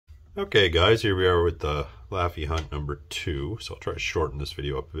Okay guys, here we are with the Laffy Hunt number 2. So I'll try to shorten this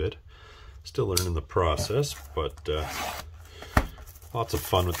video up a bit. Still learning the process, but lots of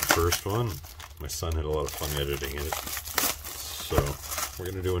fun with the first one. My son had a lot of fun editing it. So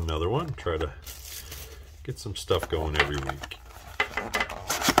we're going to do another one, try to get some stuff going every week.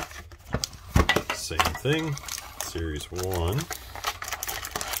 Same thing, series 1,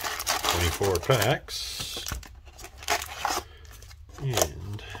 24 packs.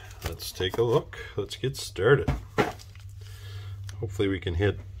 And let's take a look. Let's get started. Hopefully we can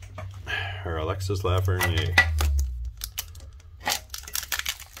hit our Alexis Lafreniere.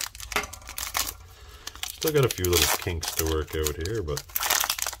 Still got a few little kinks to work out here, but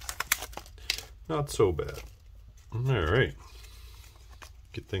not so bad. Alright.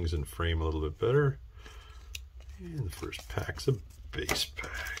 Get things in frame a little bit better. And the first pack's a base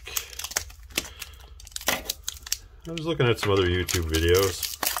pack. I was looking at some other YouTube videos.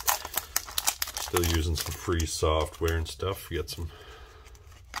 Still using some free software and stuff. We got some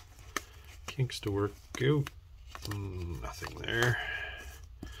kinks to work out. Nothing there.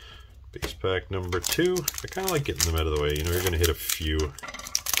 Base pack number 2. I kind of like getting them out of the way. You know, you're going to hit a few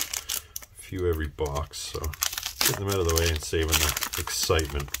every box. So getting them out of the way and saving the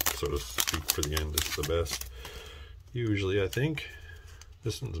excitement, so to speak, for the end is the best. Usually, I think.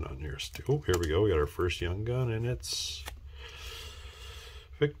 This one's not nearest. Oh, here we go. We got our first young gun, and it's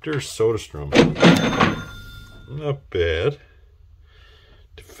Victor Soderstrom. Not bad.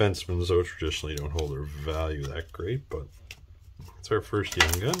 Defensemen, though, traditionally don't hold their value that great, but it's our first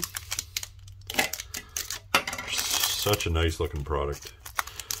young gun. Such a nice looking product.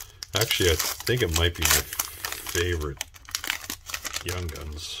 Actually, I think it might be my favorite young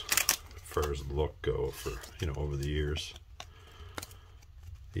guns as far as look go for, you know, over the years.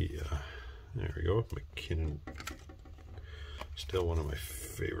 There we go, McKinnon, still one of my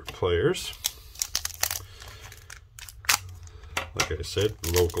favorite players. Like I said,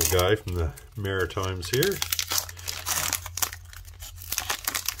 local guy from the Maritimes here.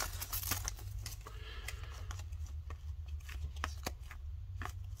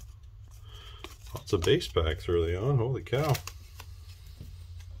 Lots of base packs early on, holy cow.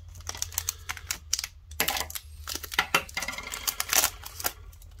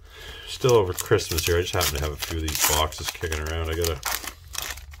 Still over Christmas here. I just happen to have a few of these boxes kicking around. I got a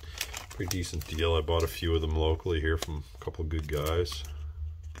pretty decent deal. I bought a few of them locally here from a couple of good guys.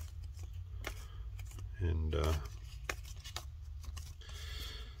 And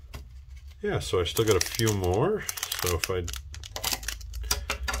yeah, so I still got a few more. So if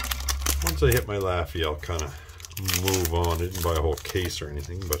once I hit my Laffy, I'll kind of move on. I didn't buy a whole case or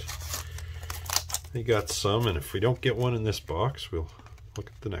anything, but I got some, and if we don't get one in this box, we'll look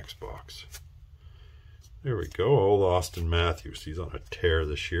at the next box. There we go. Old Austin Matthews. He's on a tear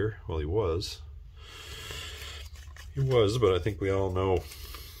this year. Well, he was. He was, but I think we all know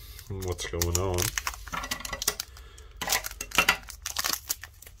what's going on.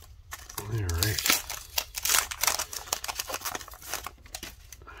 Alright.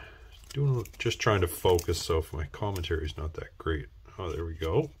 Just trying to focus, so if my commentary is not that great. Oh, there we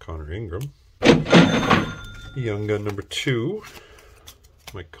go. Connor Ingram. Young gun number 2.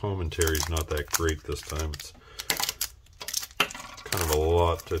 My commentary is not that great this time. It's kind of a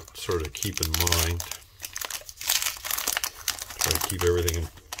lot to sort of keep in mind. Try to keep everything in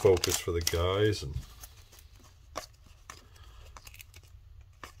focus for the guys. And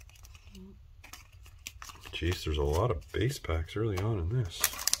geez, there's a lot of base packs early on in this.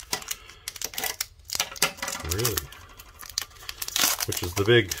 Really. Which is the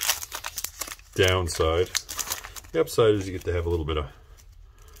big downside. The upside is you get to have a little bit of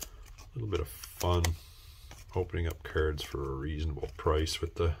fun opening up cards for a reasonable price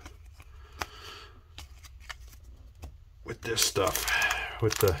with this stuff,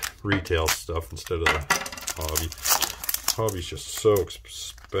 with the retail stuff instead of the hobby. Hobby's just so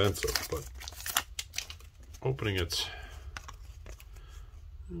expensive, but opening it,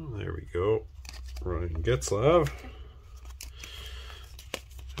 oh, there we go. Ryan Getzlaf.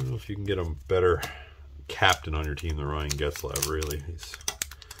 I don't know if you can get a better captain on your team than Ryan Getzlaf, really. He's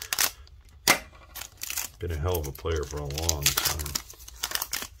been a hell of a player for a long time.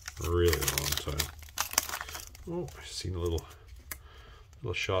 A really long time. Oh, I've seen a little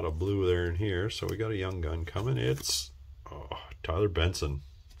shot of blue there and here. So we got a young gun coming. It's Tyler Benson.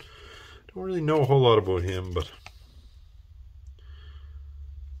 Don't really know a whole lot about him, but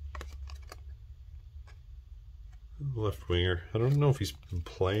left winger. I don't know if he's been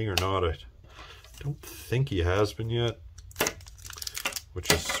playing or not. I don't think he has been yet.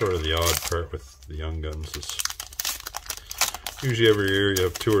 which is sort of the odd part with the young guns, is Usually every year you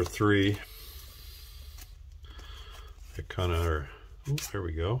have 2 or 3. It kind of are. Oh, there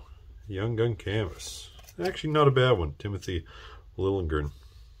we go. Young Gun Canvas. Actually, not a bad one. Timothy Lilligren.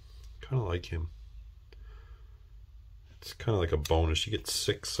 Kind of like him. It's kind of like a bonus. You get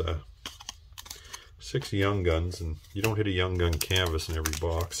 6 Young Guns, and you don't hit a Young Gun Canvas in every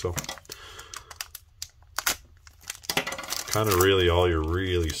box, so kind of really all you're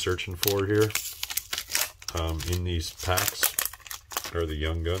really searching for here in these packs are the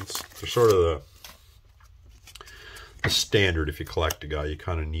Young Guns. They're sort of the standard. If you collect a guy, you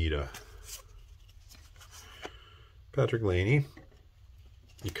kind of need a Patrick Laney.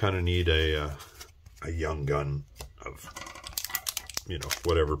 You kind of need a Young Gun of, you know,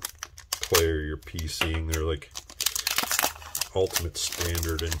 whatever player you're PCing. They're like ultimate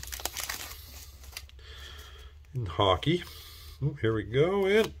standard in hockey. Oh, here we go,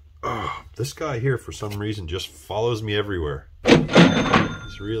 and oh, this guy here for some reason just follows me everywhere.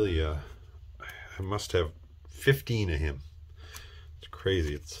 He's really I must have 15 of him. It's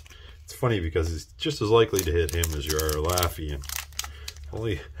crazy. It's funny because it's just as likely to hit him as you are a Laffy, and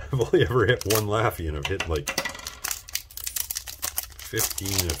I've only ever hit one Laffy, and I've hit like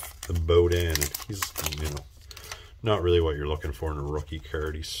 15 of the Bowden, and he's, you know, not really what you're looking for in a rookie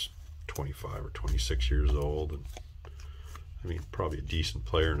card. He's 25 or 26 years old, and I mean, probably a decent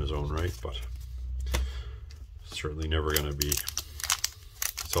player in his own right, but certainly never going to be.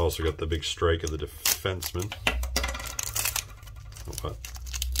 It's also got the big strike of the defenseman. But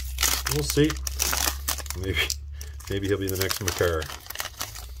we'll see. Maybe he'll be the next McCarr.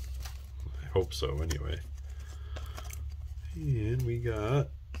 I hope so, anyway. And we got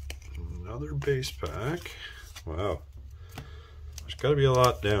another base pack. Wow. There's got to be a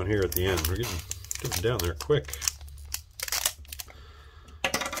lot down here at the end. We're getting down there quick.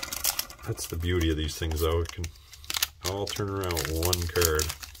 That's the beauty of these things, though. It can all turn around with one card.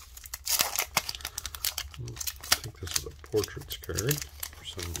 I think this is a portraits card for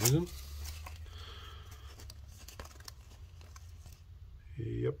some reason.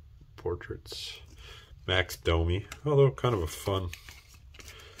 Yep, portraits. Max Domi, although kind of a fun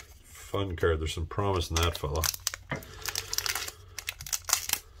card. There's some promise in that fella.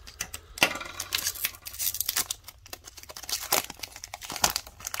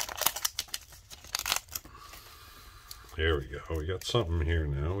 There we go. We got something here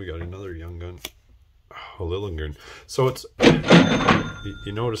now. We got another Young Gun. Oh, Lilligren. So it's,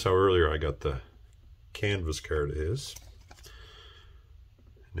 you notice how earlier I got the canvas card of his.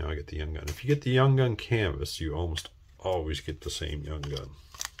 Now I get the Young Gun. If you get the Young Gun canvas, you almost always get the same Young Gun.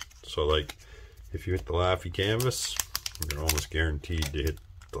 So like, if you hit the Laffy canvas, you're almost guaranteed to hit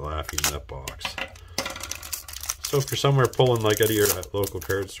the Laffy in that box. So if you're somewhere pulling, like out of your local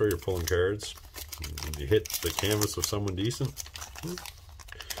card store, you're pulling cards, and you hit the canvas of someone decent,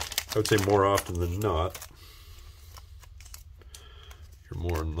 I would say more often than not, you're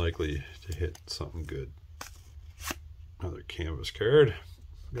more than likely to hit something good. Another canvas card.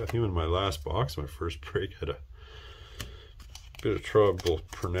 Got him in my last box. My first break, had a bit of trouble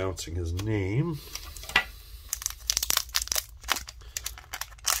pronouncing his name.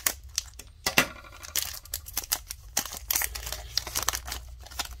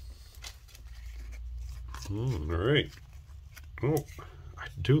 All right. Oh, I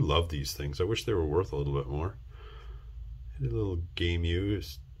do love these things. I wish they were worth a little bit more. A little game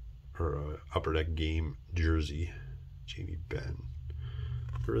used, or Upper Deck game jersey. Jamie Benn.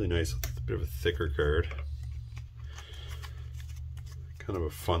 Really nice, a bit of a thicker card. Kind of a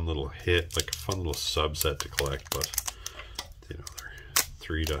fun little hit, like a fun little subset to collect, but you know,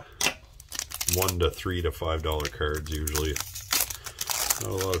 they're $1 to $3 to $5 cards usually. Not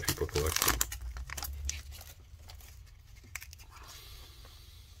a lot of people collect them.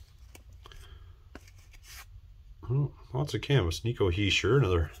 Oh, lots of canvas. Nico Hischier,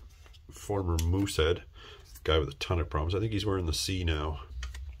 another former Moosehead guy with a ton of problems. I think he's wearing the C now.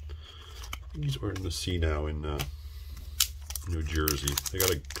 He's wearing the C now in New Jersey. They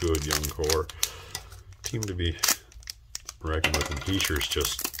got a good young core. Team to be reckoned with. And Hischier's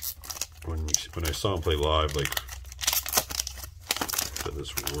just, when I saw him play live, like, to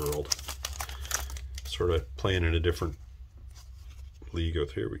this world. Sort of playing in a different league.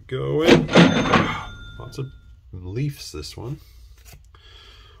 Here we go. And lots of Leafs, this one.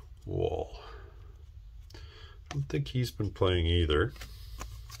 Wall. I don't think he's been playing either.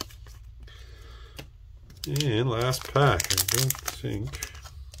 And last pack, I don't think.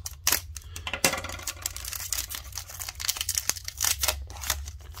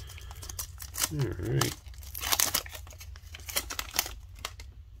 All right.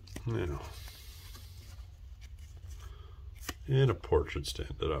 Now, And a portrait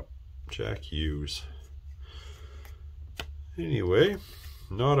stand it up. Jack Hughes. Anyway,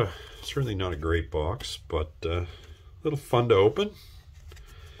 certainly not a great box, but a little fun to open.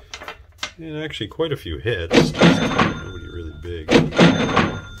 And actually quite a few hits. Nobody really big.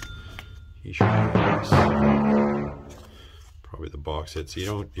 He should be nice. Probably the box hits.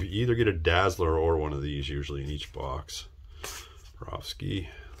 You either get a Dazzler or one of these usually in each box. Rofsky,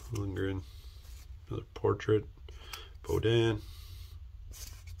 Lindgren, another portrait, Bodin,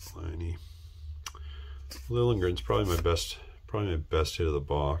 Liney. Lilligren's probably my best hit of the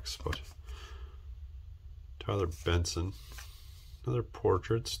box, but Tyler Benson, another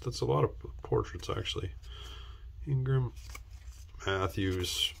portraits. That's a lot of portraits actually. Ingram,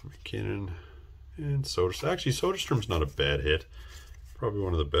 Matthews, McKinnon, and Soderstrom. Actually, Soderstrom's not a bad hit. Probably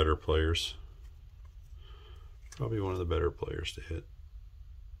one of the better players. Probably one of the better players to hit.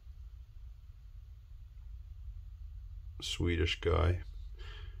 Swedish guy.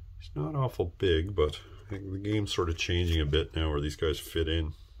 He's not awful big, but I think the game's sort of changing a bit now where these guys fit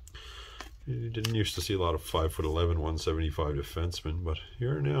in. You didn't used to see a lot of 5'11", 175 defensemen, but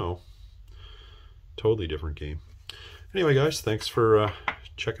here now, totally different game. Anyway, guys, thanks for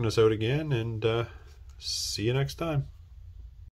checking us out again, and see you next time.